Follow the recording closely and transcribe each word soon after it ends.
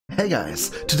Hey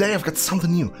guys, today I've got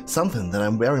something new, something that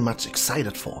I'm very much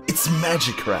excited for. It's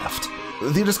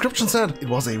Magicraft. The description said it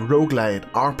was a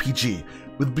roguelite RPG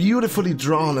with beautifully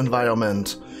drawn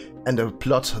environment and a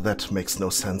plot that makes no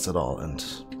sense at all, and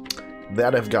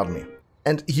that have got me.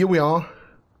 And here we are,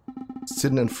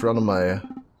 sitting in front of my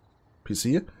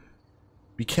PC.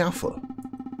 Be careful.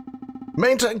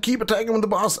 Main tank, keep attacking with the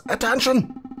boss.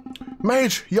 Attention!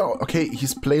 Mage, yo. Okay,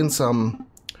 he's playing some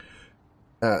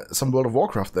World of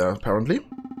Warcraft there, apparently.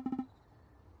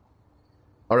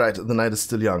 Alright, the night is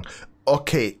still young.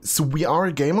 Okay, so we are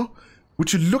a gamer.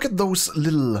 Would you look at those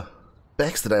little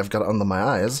bags that I've got under my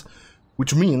eyes?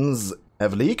 Which means,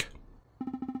 have a leak?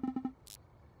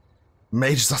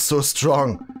 Mages are so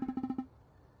strong.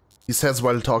 He says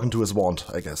while talking to his wand,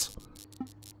 I guess.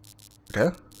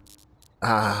 Okay.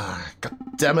 Ah, god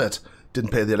damn it. Didn't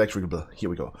pay the electrical bill. Here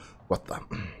we go. What the?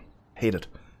 Hate it.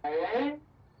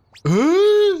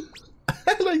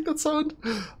 I like that sound.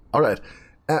 Alright.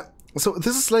 So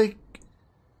this is like...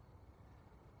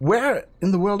 Where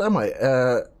in the world am I?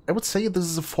 I would say this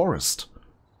is a forest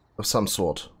of some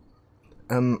sort.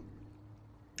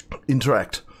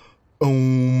 Interact. Oh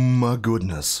my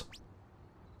goodness.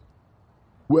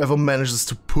 Whoever manages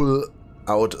to pull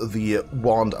out the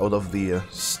wand out of the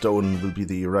stone will be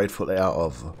the rightful heir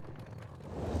of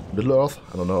Middle Earth?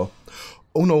 I don't know.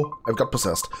 Oh no, I've got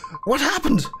possessed. What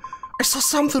happened? I saw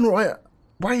something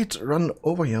white run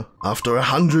over here. After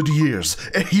 100 years,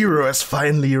 a hero has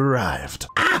finally arrived.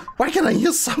 Ah, why can't I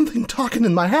hear something talking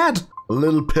in my head? A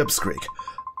little pipsqueak.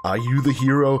 Are you the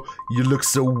hero? You look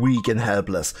so weak and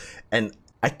helpless, and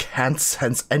I can't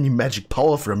sense any magic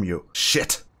power from you.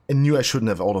 Shit. I knew I shouldn't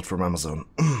have ordered from Amazon.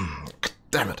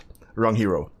 Damn it. Wrong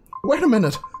hero. Wait a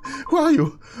minute. Who are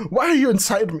you? Why are you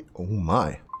inside me? Oh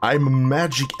my. I'm a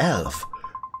magic elf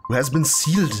who has been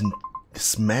sealed in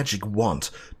this magic wand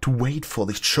to wait for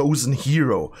the chosen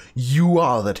hero. You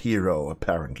are that hero,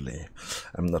 apparently.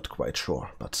 I'm not quite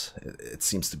sure, but it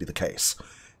seems to be the case.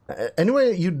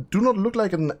 Anyway, you do not look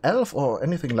like an elf or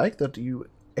anything like that. You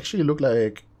actually look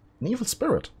like an evil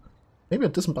spirit. Maybe a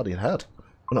disembodied head.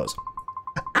 Who knows?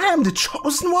 I am the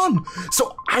chosen one,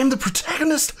 so I'm the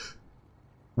protagonist.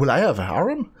 Will I have a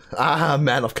harem? Ah,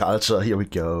 man of culture, here we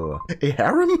go. A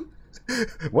harem?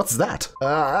 What's that?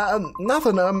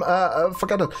 Nothing,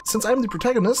 forgot it. Since I'm the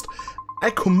protagonist, I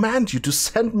command you to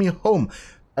send me home.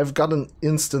 I've got an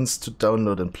instance to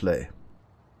download and play.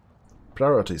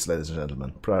 Priorities, ladies and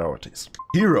gentlemen, priorities.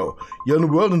 Hero, you're in a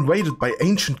world invaded by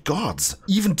ancient gods.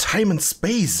 Even time and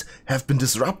space have been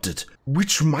disrupted,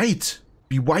 which might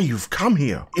be why you've come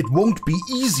here. It won't be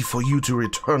easy for you to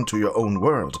return to your own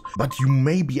world, but you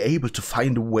may be able to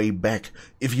find a way back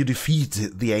if you defeat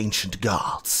the ancient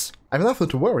gods. I have nothing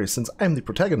to worry since I'm the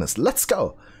protagonist. Let's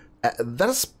go! That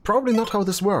is probably not how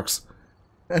this works.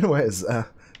 Anyways,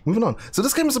 moving on. So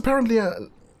this game is apparently a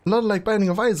lot like Binding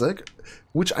of Isaac,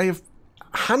 which I have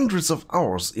hundreds of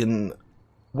hours in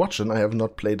watching. I have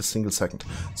not played a single second.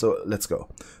 So let's go.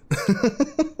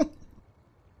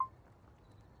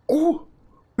 Oh!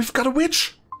 We've got a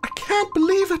witch! I can't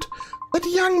believe it! That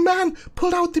young man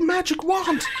pulled out the magic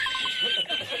wand!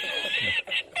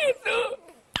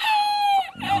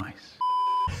 Nice.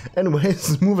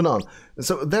 Anyways, moving on.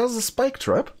 So there's a spike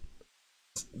trap.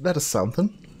 That is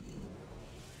something.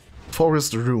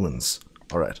 Forest ruins.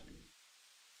 Alright.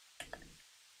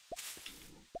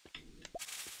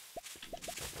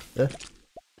 Yeah.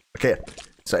 Okay,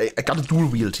 so I got a dual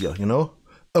wield here, you know?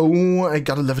 Oh, I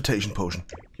got a levitation potion.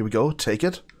 Here we go, take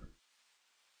it.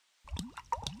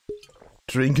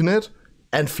 Drinking it,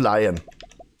 and flying.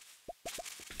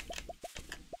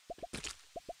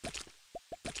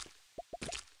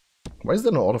 Why is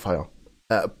there no auto fire?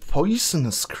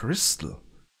 Poisonous crystal.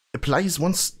 Applies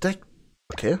one stack.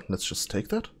 Okay, let's just take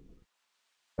that.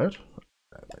 Right?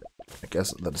 I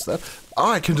guess that is that.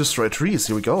 Ah, I can destroy trees.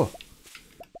 Here we go.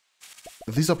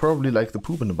 These are probably like the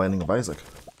poop in the Binding of Isaac.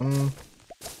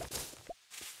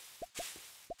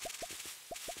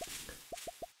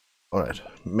 Alright,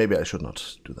 maybe I should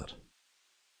not do that.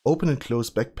 Open and close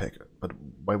backpack. But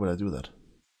why would I do that?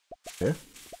 Okay.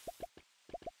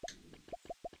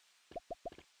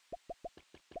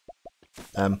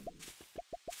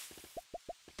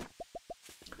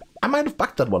 I might have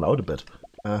bugged that one out a bit.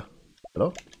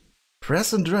 Hello?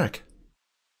 Press and drag.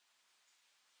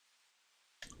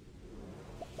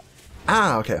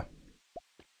 Ah, okay.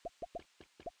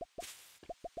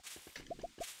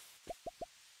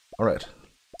 Alright.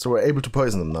 So we're able to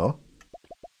poison them now.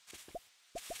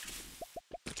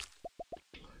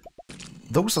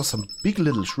 Those are some big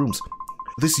little shrooms.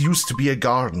 This used to be a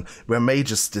garden where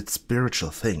mages did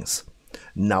spiritual things.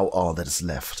 Now all that is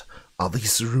left are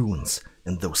these runes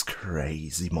and those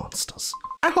crazy monsters.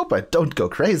 I hope I don't go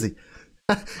crazy.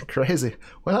 Crazy.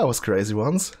 Well, I was crazy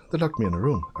once. They locked me in a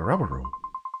room, a rubber room.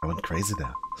 I went crazy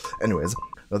there. Anyways,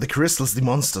 the crystals the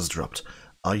monsters dropped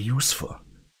are useful.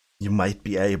 You might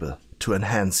be able to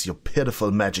enhance your pitiful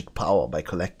magic power by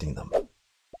collecting them.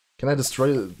 Can I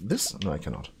destroy this? No, I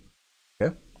cannot.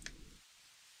 Okay.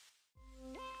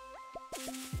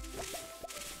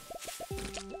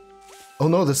 Oh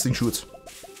no, this thing shoots.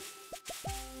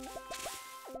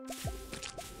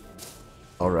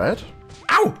 Alright.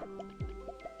 Ow!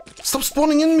 Stop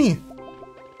spawning in me!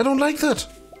 I don't like that!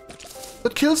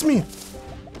 That kills me!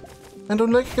 I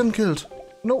don't like getting killed.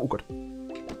 No, oh god.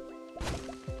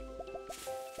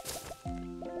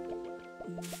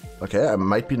 Okay, I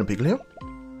might be in a pickle here.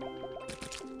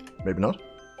 Maybe not.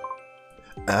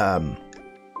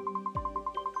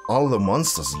 All the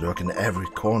monsters lurk in every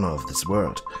corner of this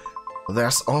world.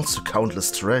 There's also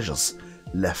countless treasures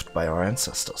left by our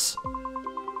ancestors.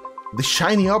 The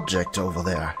shiny object over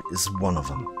there is one of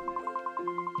them.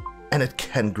 And it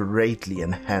can greatly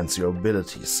enhance your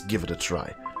abilities. Give it a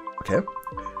try. Okay?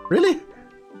 Really?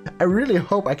 I really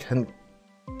hope I can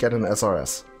get an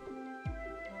SRS.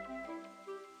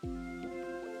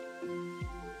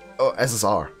 Oh,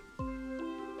 SSR.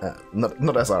 Not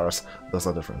SRS. Those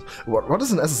are different. What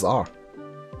is an SSR?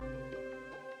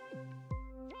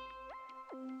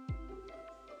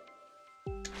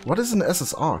 What is an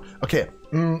SSR? Okay.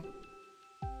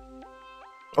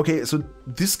 Okay, so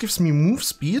this gives me move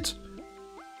speed.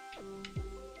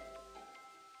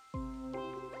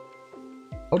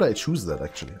 How do I choose that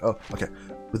actually? Oh, okay.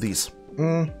 With these.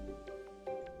 Okay,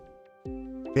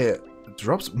 it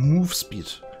drops move speed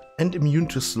and immune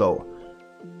to slow.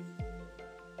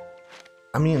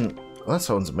 I mean, that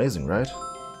sounds amazing, right?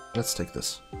 Let's take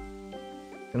this.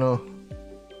 You know,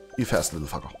 be fast, little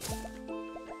fucker.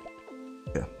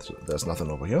 Okay, so there's nothing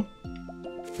over here.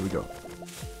 Here we go.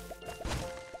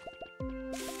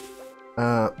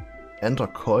 Enter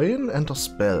coin, enter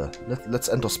spell. Let's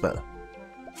enter spell.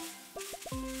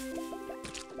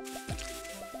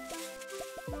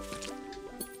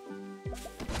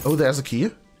 Oh, there's a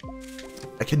key.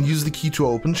 I can use the key to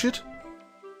open shit.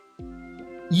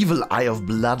 Evil Eye of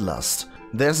Bloodlust.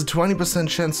 There's a 20%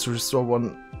 chance to restore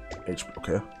 1 HP.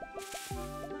 Okay.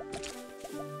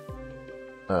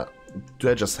 Do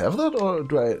I just have that, or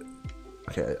do I...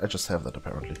 Okay, I just have that,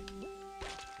 apparently.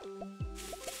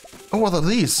 Oh, what are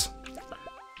these?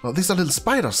 Oh, these are little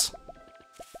spiders.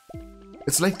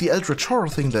 It's like the Eldritch Horror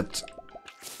thing that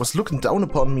was looking down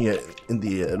upon me in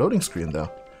the loading screen there.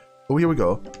 Oh, here we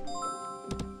go.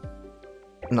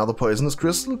 Another poisonous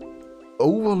crystal.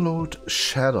 Overload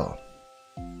Shadow.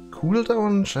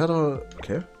 Cooldown Shadow.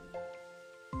 Okay.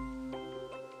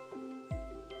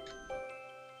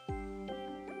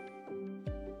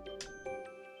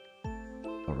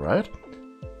 Alright.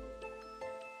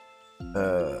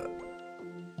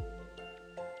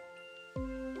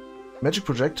 Magic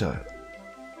projectile.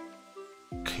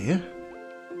 Okay.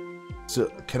 So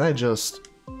can I just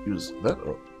use that,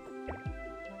 or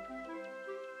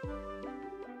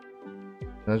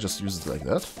can I just use it like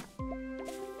that?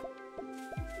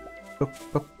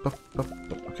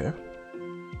 Okay.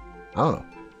 I don't know.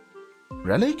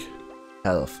 Relic?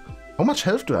 Health. How much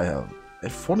health do I have? I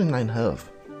have 49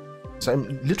 health. So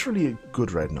I'm literally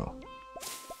good right now.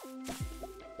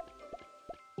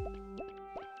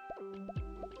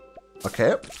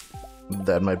 Okay.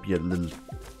 That might be a little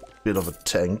bit of a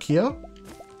tank here.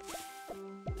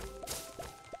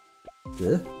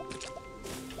 Yeah.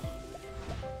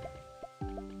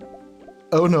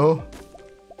 Oh no.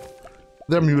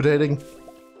 They're mutating.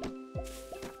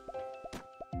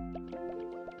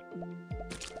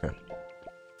 Okay.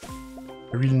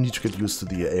 I really need to get used to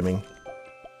the aiming.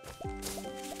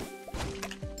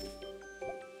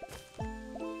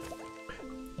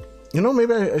 You know,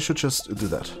 maybe I should just do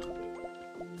that.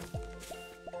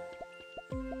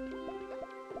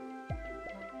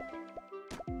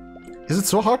 Is it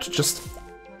so hard to just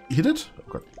hit it?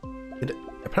 Okay.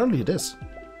 Apparently it is.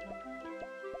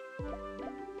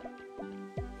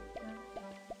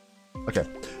 Okay,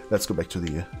 let's go back to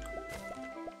the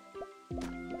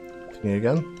thing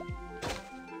again.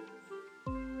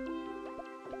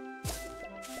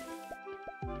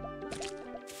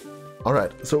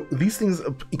 Alright, so these things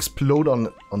explode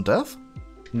on death.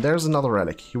 There's another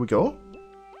relic. Here we go.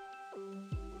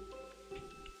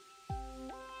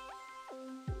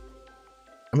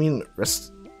 I mean,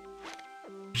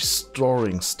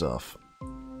 restoring stuff. I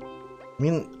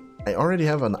mean, I already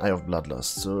have an Eye of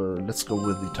Bloodlust, so let's go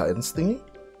with the Titans thingy.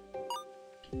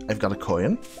 I've got a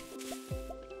coin.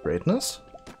 Greatness.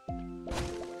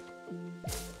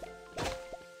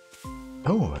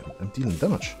 Oh, I'm dealing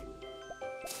damage.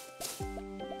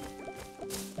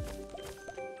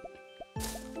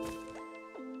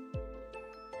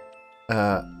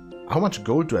 How much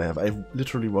gold do I have? I have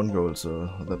literally 1 gold, so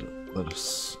that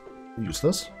is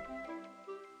useless.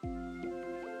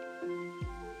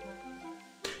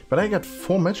 But I got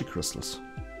 4 magic crystals.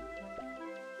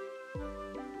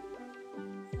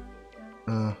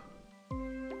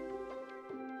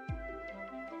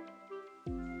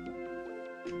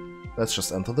 Let's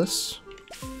just enter this.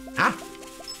 Ah!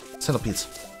 Centipedes.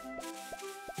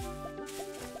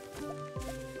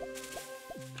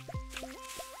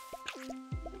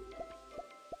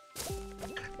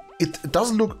 It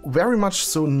doesn't look very much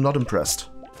so not impressed.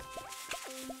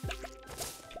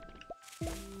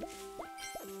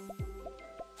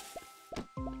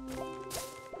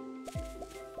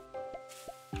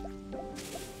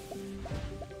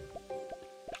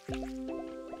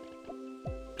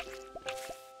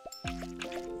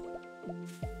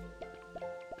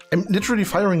 I'm literally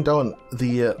firing down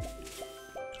the...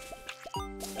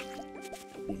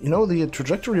 you know, the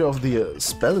trajectory of the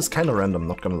spell is kind of random,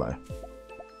 not gonna lie.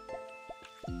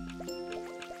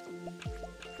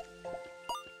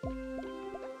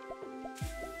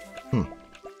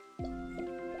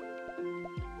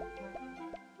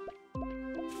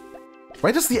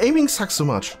 Why does the aiming suck so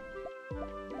much?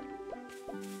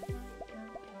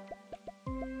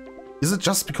 Is it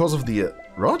just because of the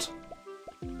rod?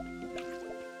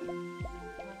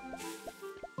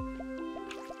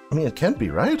 I mean, it can't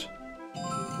be, right?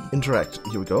 Interact.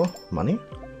 Here we go. Money.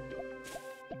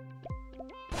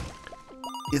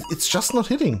 It's just not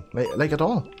hitting, like at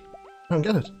all. I don't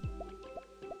get it.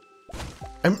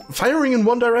 I'm firing in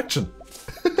one direction.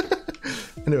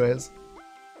 Anyways.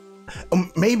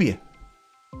 Maybe.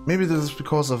 Maybe this is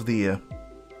because of the...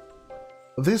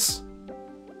 this.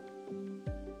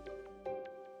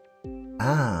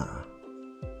 Ah.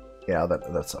 Yeah,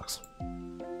 that sucks.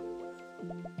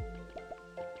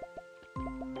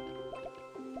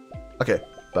 Okay,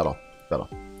 better.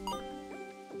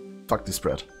 Fuck the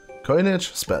spread.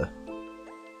 Coinage, spell.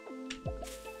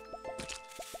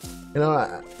 You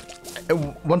know, I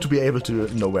want to be able to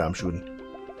know where I'm shooting.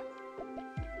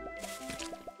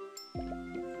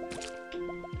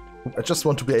 I just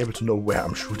want to be able to know where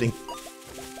I'm shooting.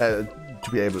 To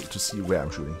be able to see where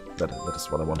I'm shooting. That is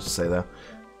what I wanted to say there.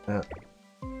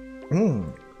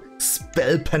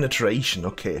 Spell penetration.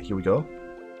 Okay, here we go.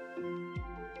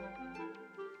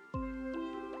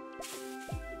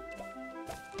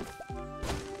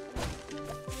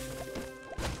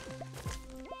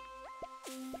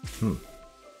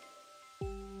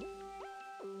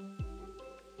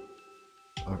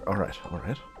 Alright.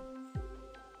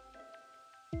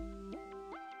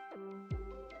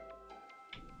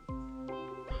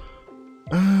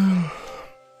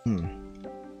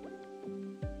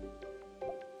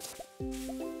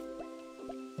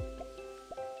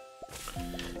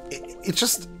 It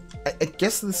just... I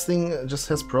guess this thing just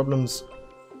has problems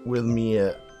with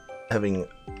me having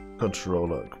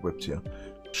controller equipped here.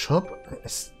 Shop?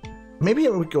 Maybe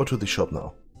I would go to the shop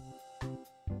now.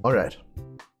 Alright.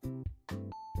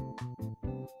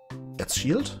 That's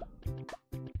shield?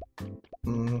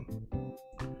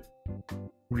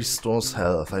 Restores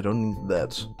health. I don't need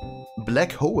that.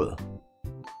 Black hole.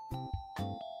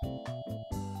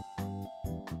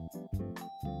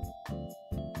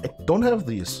 I don't have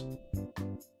these.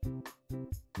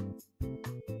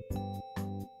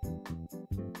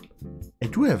 I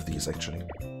do have these actually.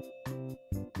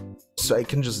 So I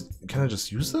can I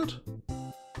just use that?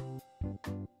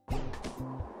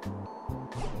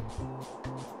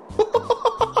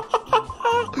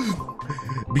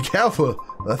 Be careful!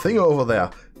 The thing over there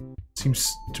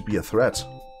seems to be a threat.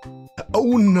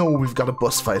 Oh no, we've got a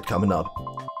boss fight coming up.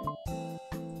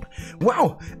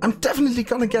 Wow, I'm definitely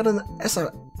gonna get an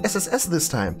SSS this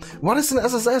time. What is an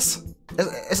SSS?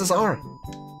 SSR?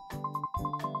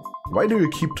 Why do you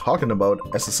keep talking about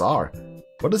SSR?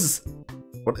 What is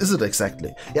it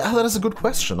exactly? Yeah, that is a good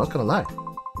question, not gonna lie.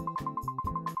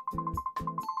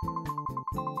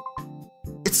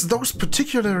 It's those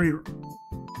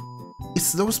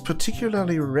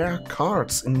particularly rare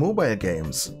cards in mobile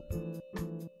games.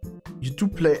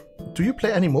 Do you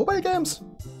play any mobile games?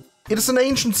 It is an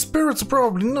ancient spirit, so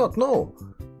probably not, no.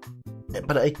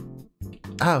 But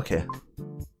okay.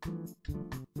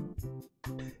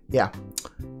 Yeah,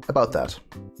 about that.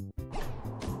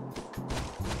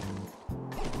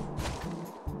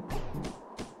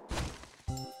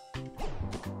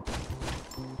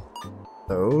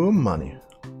 Oh, money.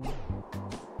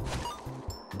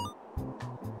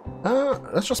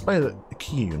 Let's just buy a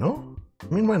key, you know?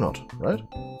 I mean, why not, right?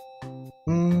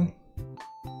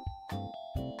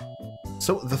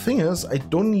 So the thing is, I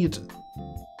don't need...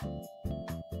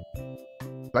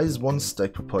 Applies 1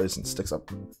 stack per poison, stacks up.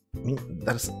 I mean,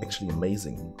 that is actually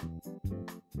amazing.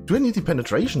 Do I need the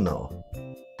penetration now?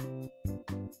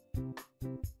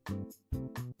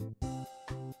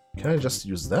 Can I just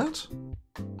use that?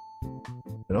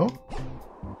 You know?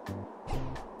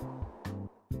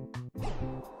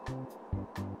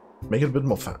 Make it a bit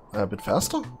more a bit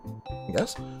faster? I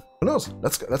guess. Who knows?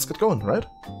 Let's get going, right?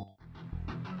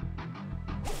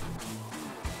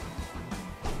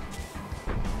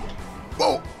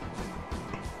 Whoa!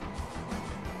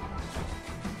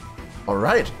 All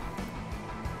right.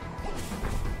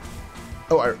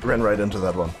 Oh, I ran right into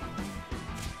that one.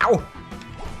 Ow!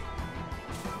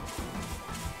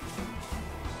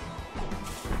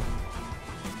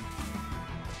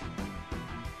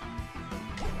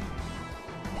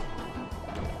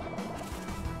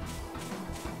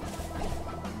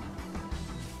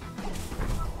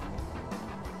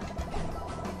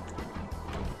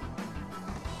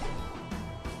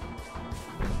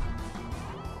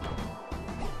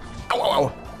 Ow, ow,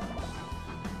 ow.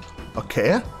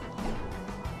 Okay.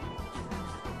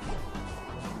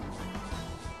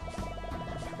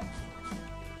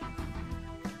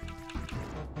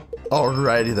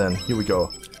 Alrighty then, here we go.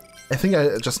 I think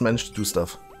I just managed to do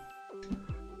stuff.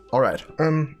 Alright,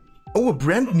 oh, a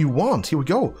brand new wand, here we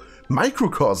go.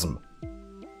 Microcosm.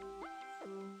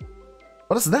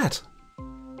 What is that?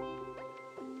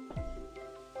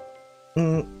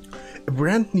 A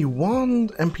brand new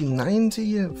wand,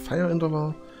 MP90, fire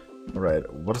interval.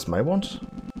 Alright, what is my wand?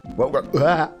 What?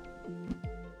 Ah!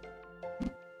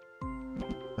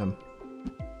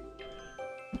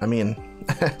 I mean...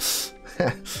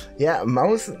 yeah,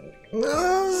 mouse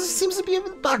seems to be a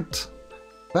bit bugged,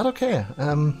 but okay.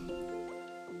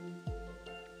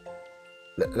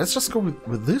 Let's just go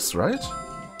with this, right?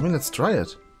 I mean, let's try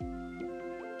it.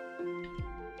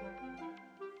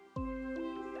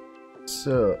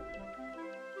 So,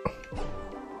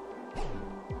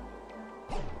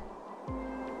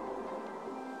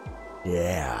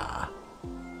 yeah,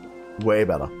 way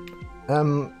better.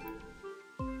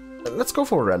 Let's go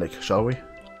for a relic, shall we?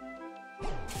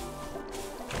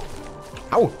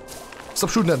 Ow! Stop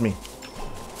shooting at me.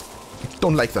 I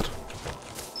don't like that.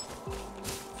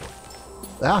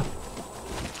 Ah!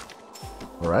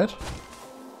 Alright.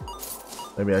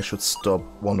 Maybe I should stop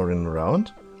wandering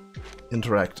around.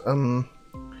 Interact.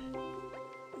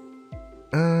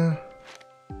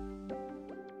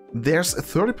 There's a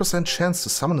 30% chance to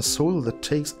summon a soul that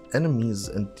takes enemies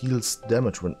and deals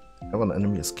damage whenever an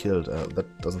enemy is killed. That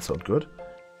doesn't sound good.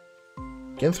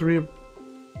 Gain 3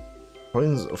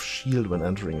 points of shield when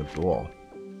entering a door.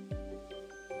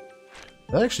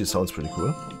 That actually sounds pretty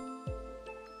cool.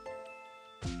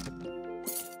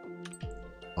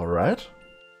 Alright.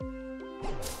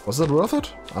 Was that worth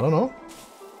it? I don't know.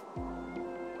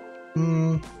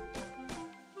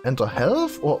 Enter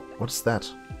health? Or what is that?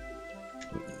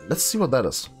 Let's see what that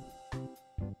is.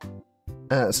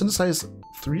 Synthesize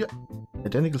 3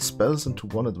 identical spells into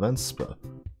 1 advanced spell.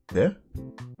 Okay.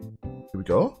 Here we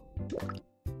go.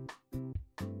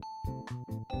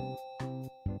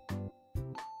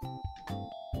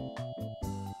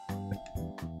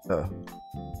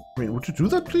 I mean, would you do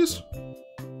that, please?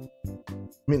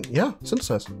 I mean, yeah,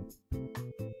 synthesize.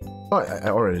 Oh, I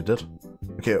already did.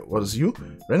 Okay, what is you?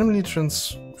 Randomly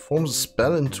transforms a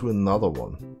spell into another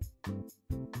one.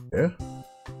 Okay.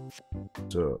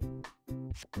 So,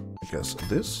 I guess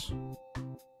this.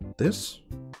 This.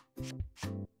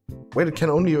 Wait, it can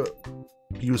only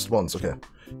be used once. Okay.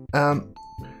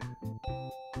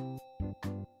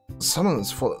 Summon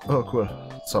is for. Oh, cool.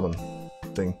 Summon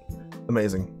thing.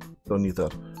 Amazing. Don't need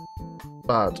that.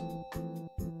 But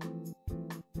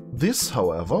this,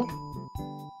 however,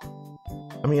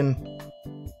 I mean,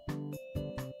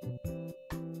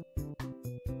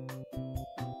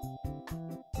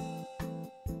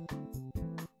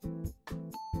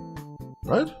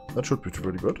 right? That should be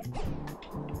pretty good.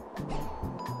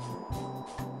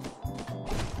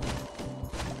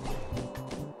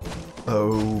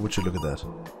 Oh, would you look at that?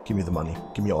 Give me the money.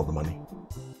 Give me all the money.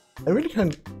 I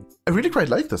really quite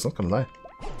like this, not gonna lie.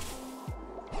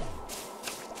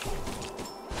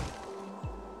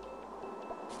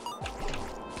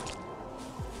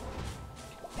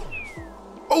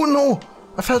 Oh no!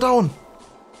 I fell down!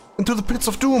 Into the pits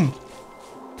of doom!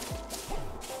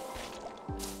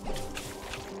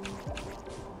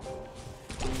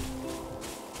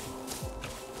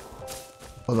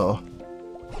 Oh no.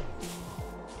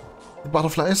 The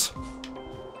butterflies?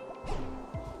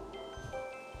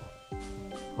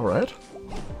 Alright.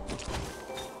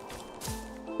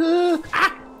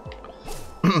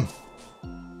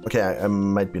 Okay, I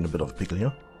might be in a bit of a pickle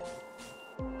here.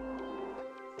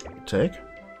 Take.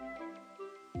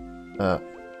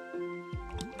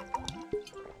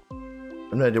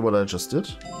 No idea what I just did.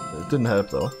 It didn't help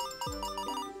though.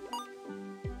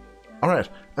 Alright,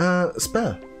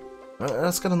 spell.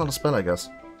 Let's get another spell, I guess.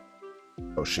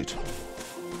 Oh shit.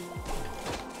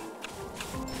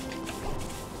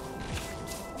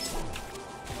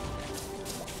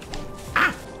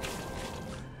 Ah!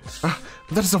 Ah,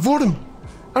 that is a warden!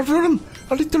 A warden!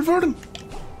 A little warden!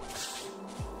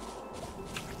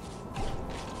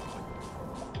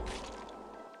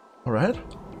 Alright.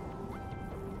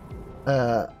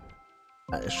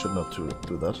 I should not do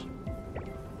that.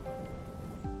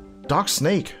 Dark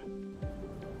snake.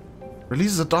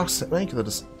 Releases a dark snake that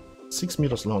is 6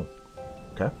 meters long.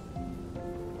 Okay.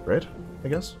 Great, I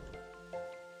guess.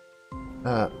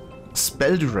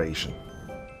 Spell duration.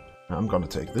 I'm gonna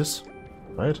take this,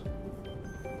 right?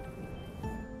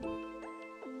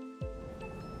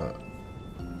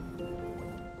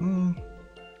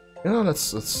 Yeah, let's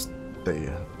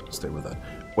stay with that.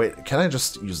 Wait, can I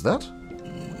just use that?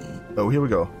 Oh, here we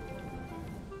go.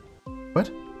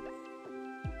 What?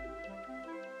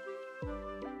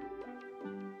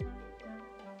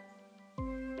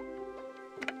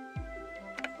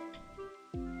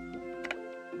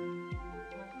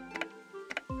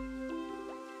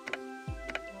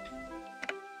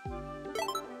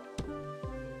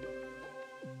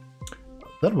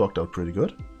 That worked out pretty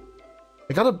good.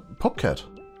 I got a popcat.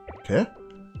 Okay.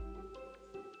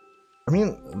 I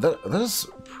mean, that is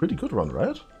a pretty good run,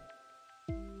 right?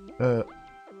 I'm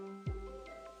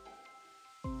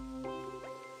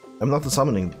not the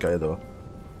summoning guy though.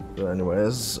 So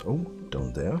anyways, oh,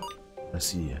 down there. I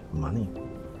see money. Do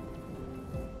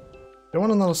I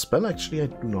want another spell? Actually, I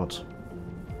do not.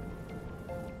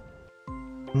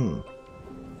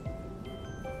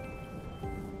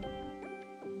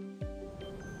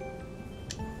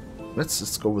 Let's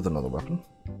just go with another weapon.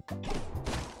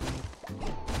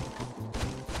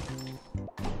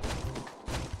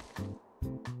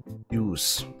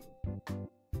 Use.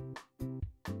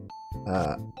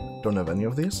 Don't have any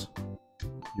of these.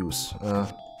 Use.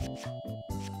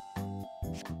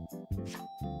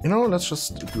 You know, let's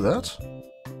just do that.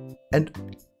 And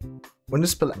when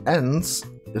this spell ends,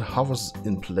 it hovers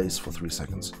in place for 3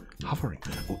 seconds. Hovering.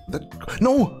 Oh, that.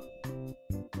 No!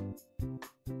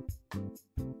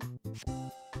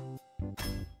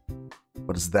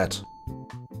 What is that?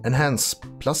 Enhance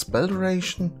plus spell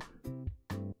duration?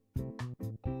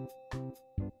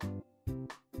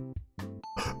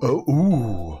 Oh,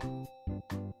 ooh.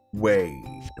 Wait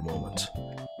a moment.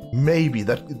 Maybe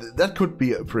that could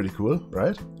be pretty cool,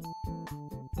 right?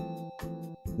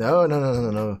 No.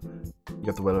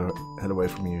 Get the hell away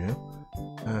from you here.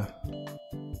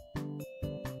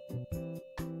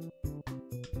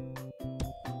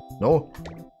 No.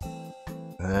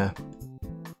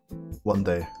 One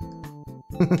day.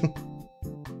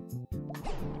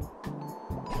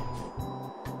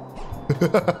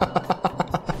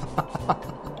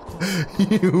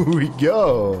 Here we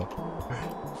go.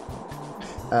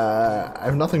 I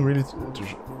have nothing really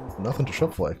nothing to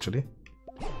shop for actually.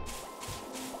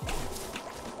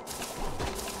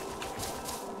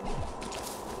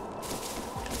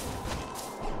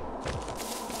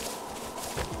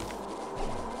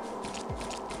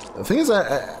 The thing is,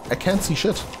 I can't see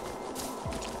shit.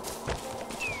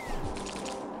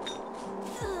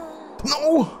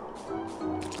 No!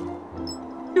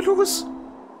 You lose!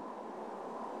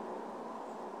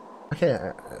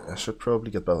 Okay, I should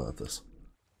probably get better at this.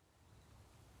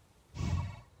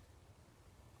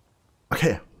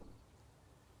 Okay.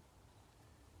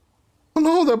 Oh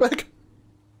no, they're back!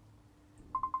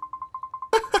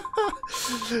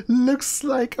 Looks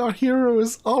like our hero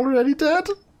is already dead.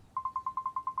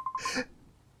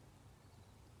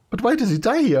 But why did he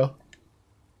die here?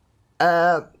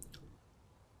 I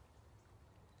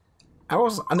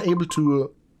was unable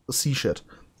to see shit.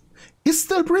 He's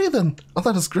still breathing! Oh,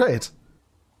 that is great.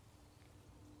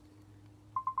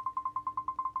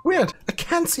 Weird, I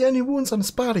can't see any wounds on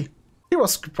his body. He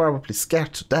was probably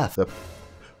scared to death.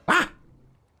 Ah!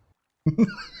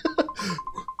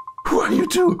 Who are you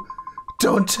two?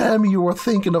 Don't tell me you were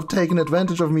thinking of taking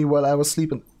advantage of me while I was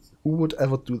sleeping. Who would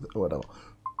ever do that? Whatever.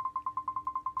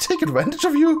 Take advantage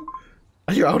of you?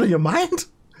 Are you out of your mind?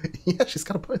 Yeah, she's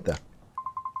got a point there.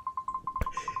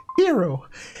 Hero,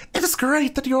 it is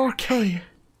great that you're okay.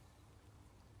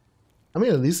 I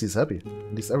mean, at least he's happy.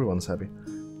 At least everyone's happy.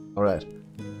 Alright.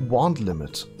 Wand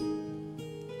limit.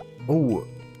 Oh.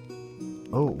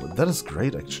 Oh, that is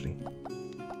great, actually.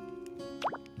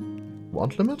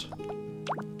 Wand limit?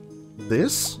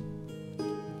 This?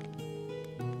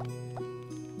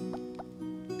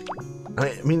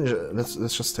 I mean, let's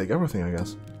just take everything, I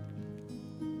guess.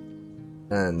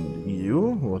 And you,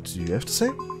 what do you have to say?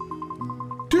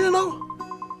 Do you know?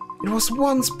 It was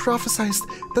once prophesied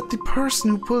that the person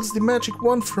who pulls the magic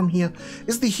wand from here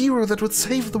is the hero that would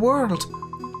save the world.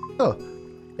 Oh,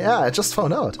 yeah, I just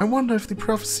found out. I wonder if the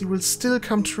prophecy will still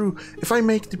come true if I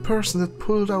make the person that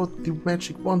pulled out the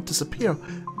magic wand disappear.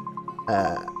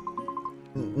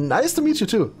 Nice to meet you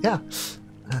too. Yeah.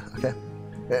 Okay.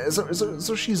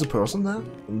 So she's a person there.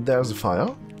 There's a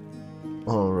fire.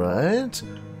 All right.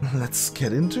 Let's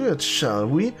get into it, shall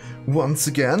we? Once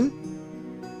again.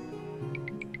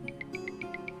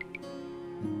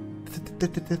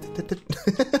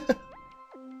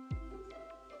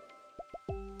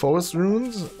 Forest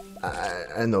runes.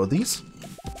 I know these.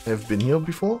 I've been here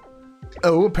before.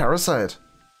 Oh, a parasite.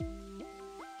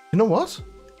 You know what?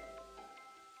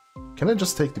 Can I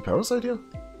just take the parasite here?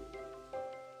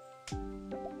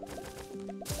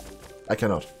 I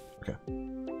cannot. Okay.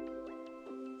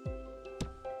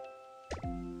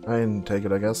 I can take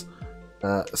it, I guess.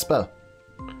 Spell.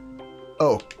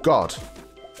 Oh, God.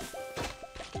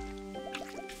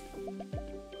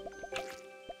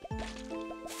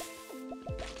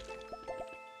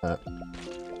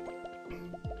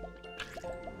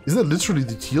 Isn't it literally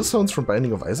the tear sounds from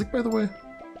Binding of Isaac, by the way?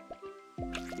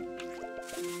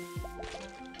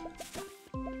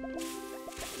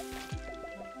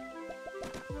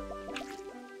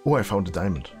 Oh, I found a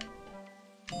diamond.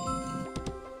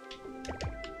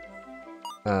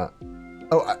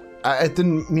 Oh, I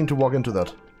didn't mean to walk into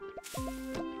that.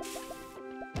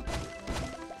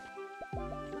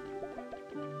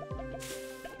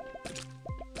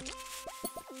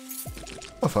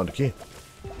 I found a key.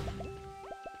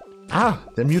 Ah,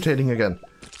 they're mutating again.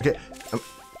 Okay,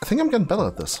 I think I'm getting better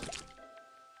at this.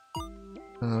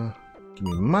 Give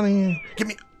me money. Give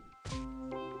me...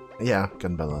 Yeah,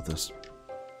 getting better at this.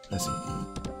 I see.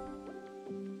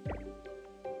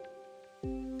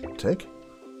 Take.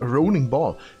 A rolling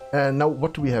ball. And now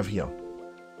what do we have here?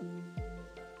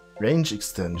 Range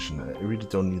extension. I really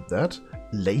don't need that.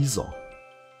 Laser.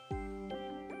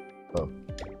 Oh.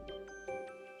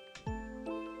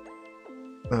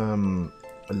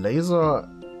 A laser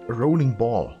rolling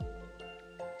ball.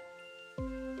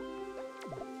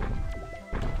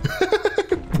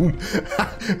 Boom.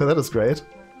 That is great.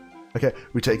 Okay,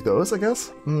 we take those, I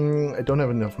guess. I don't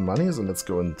have enough money, so let's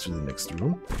go into the next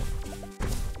room.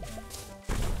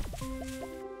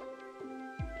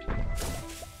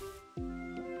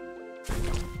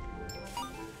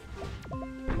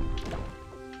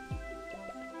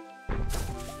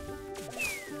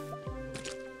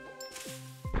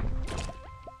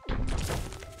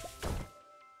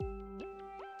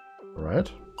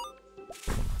 Alright.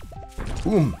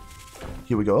 Boom.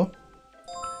 Here we go.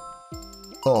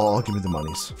 Oh, give me the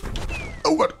monies.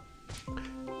 Oh, what?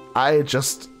 I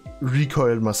just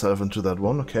recoiled myself into that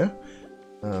one, okay.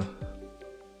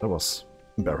 That was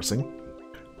embarrassing.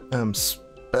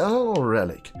 Spell or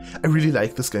relic? I really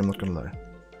like this game, not gonna lie.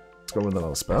 Let's go with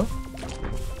another spell.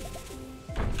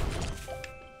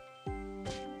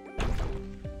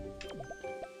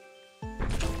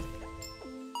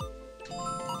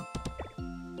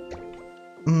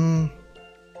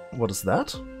 What is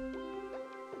that?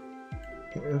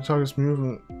 Target's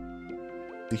movement.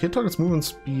 The hit target's movement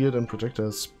speed and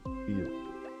projectile speed.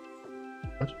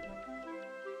 What?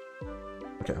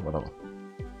 Okay, whatever.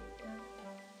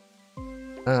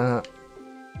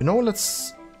 You know,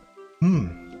 let's.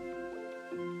 I'm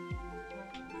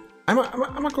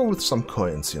gonna go with some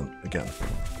coins here again.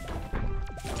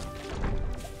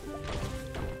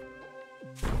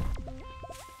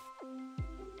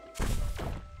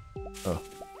 Oh.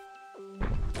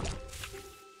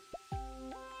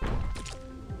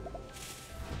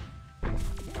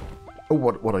 Oh,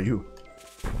 what are you?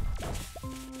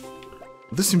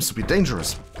 This seems to be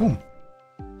dangerous. Boom.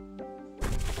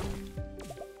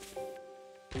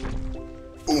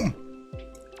 Boom.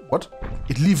 What?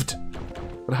 It lived.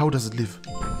 But how does it live?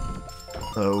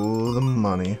 Oh, the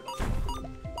money.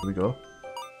 Here we go.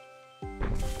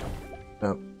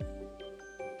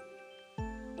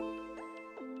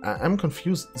 I'm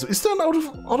confused. So is there an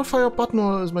auto fire button,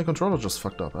 or is my controller just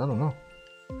fucked up? I don't know.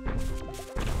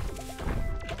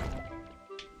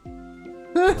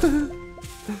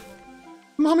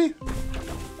 Mommy!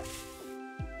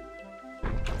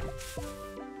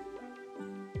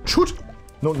 Shoot!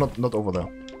 No, not over there.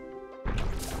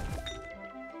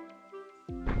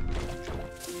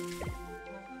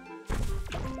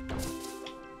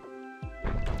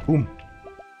 Boom.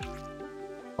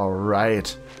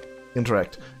 Alright.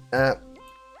 Interact.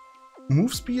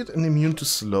 Move speed and immune to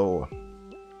slow.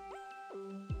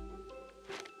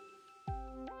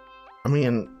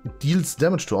 mean, deals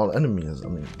damage to all enemies. I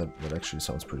mean, that actually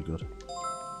sounds pretty good.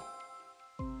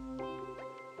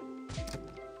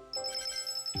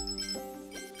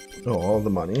 Oh, all the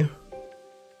money.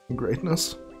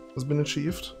 Greatness has been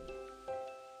achieved.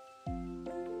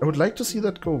 I would like to see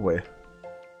that go away.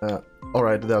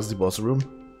 Alright, there's the boss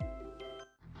room.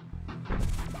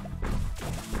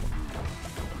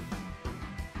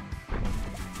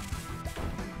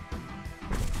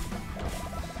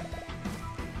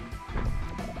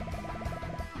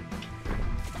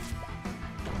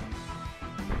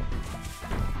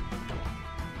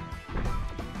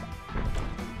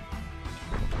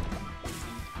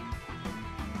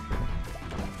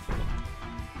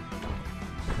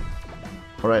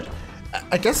 Alright,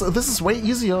 I guess this is way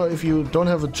easier if you don't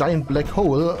have a giant black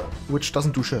hole, which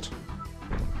doesn't do shit.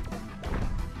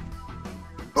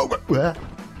 Oh, where?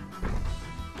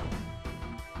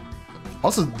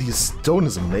 Also, the stone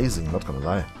is amazing, not gonna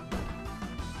lie.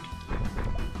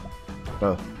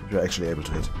 Well, if you're actually able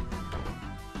to hit.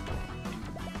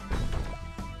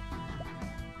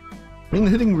 I mean,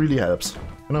 hitting really helps,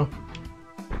 you know?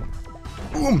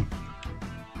 Boom!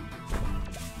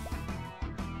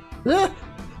 Yeah.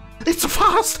 It's so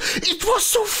fast! It was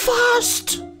so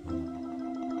fast!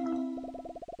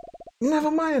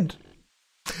 Never mind.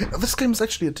 This game is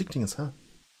actually addicting as hell.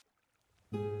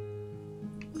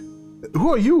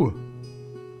 Who are you?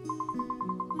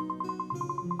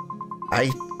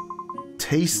 I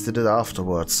tasted it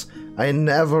afterwards. I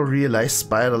never realized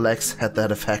spider legs had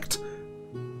that effect.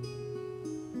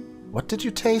 What did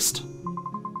you taste?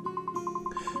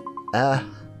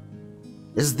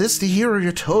 Is this the hero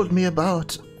you told me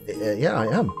about? Yeah, I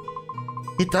am.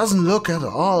 He doesn't look at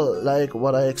all like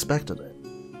what I expected.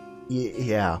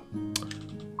 Yeah.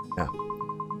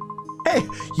 Hey,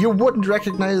 you wouldn't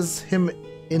recognize him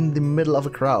in the middle of a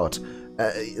crowd.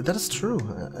 That is true.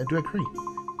 I do agree.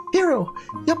 Hero,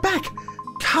 you're back.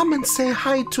 Come and say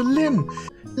hi to Lynn.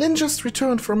 Lynn just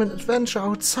returned from an adventure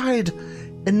outside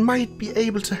and might be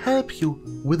able to help you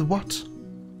with what?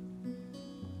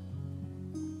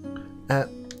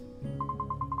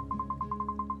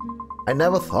 I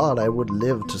never thought I would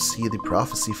live to see the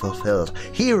prophecy fulfilled.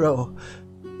 Hero,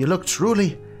 you look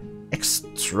truly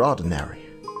extraordinary.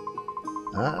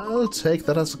 I'll take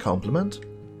that as a compliment.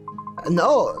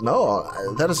 No,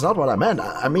 that is not what I meant.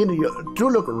 I mean, you do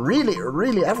look really,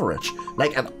 really average.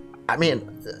 Like, I mean,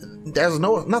 there's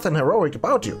nothing heroic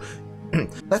about you.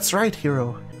 That's right,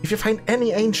 hero. If you find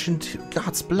any ancient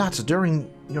god's blood during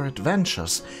your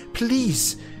adventures,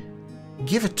 please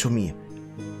give it to me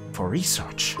for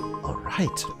research.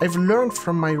 Alright, I've learned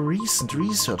from my recent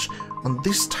research on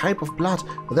this type of blood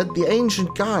that the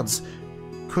ancient gods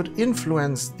could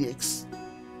influence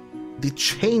the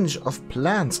change of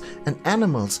plants and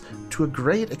animals to a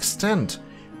great extent.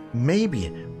 Maybe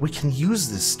we can use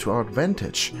this to our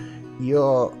advantage.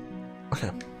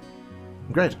 Okay.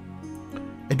 Great.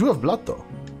 I do have blood though.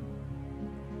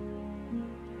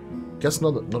 Guess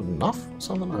not enough or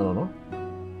something? I don't know.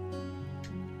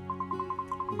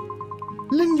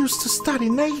 Lynn used to study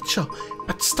nature,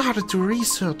 but started to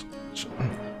research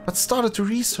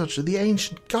the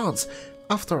ancient gods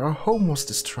after our home was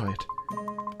destroyed.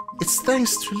 It's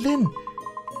thanks to Lynn.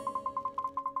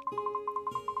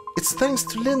 It's thanks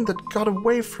to Lynn that got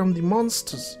away from the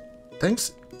monsters.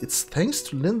 It's thanks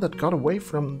to Lynn that got away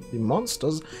from the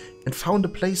monsters and found a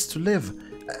place to live.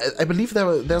 I believe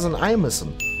there's an I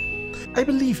missing. I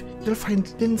believe you'll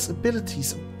find Lynn's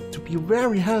abilities to be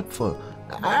very helpful.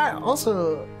 I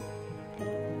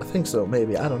think so,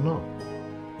 maybe, I don't know.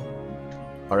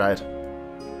 Alright.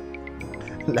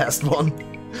 Last one.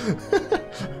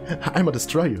 I'ma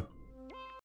destroy you.